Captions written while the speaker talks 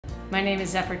My name is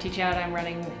Zephyr Teachout. I'm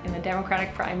running in the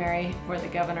Democratic primary for the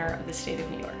governor of the state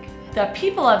of New York. The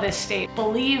people of this state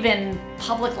believe in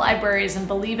public libraries and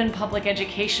believe in public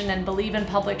education and believe in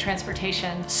public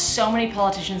transportation. So many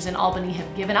politicians in Albany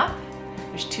have given up.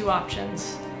 There's two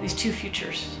options, these two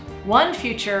futures. One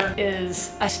future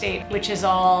is a state which is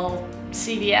all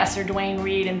CVS or Duane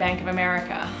Reade and Bank of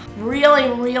America.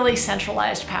 Really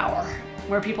centralized power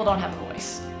where people don't have a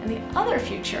voice. And the other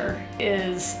future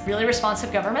is really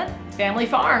responsive government, family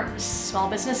farms, small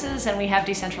businesses, and we have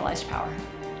decentralized power.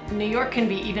 New York can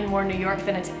be even more New York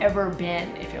than it's ever been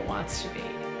if it wants to be.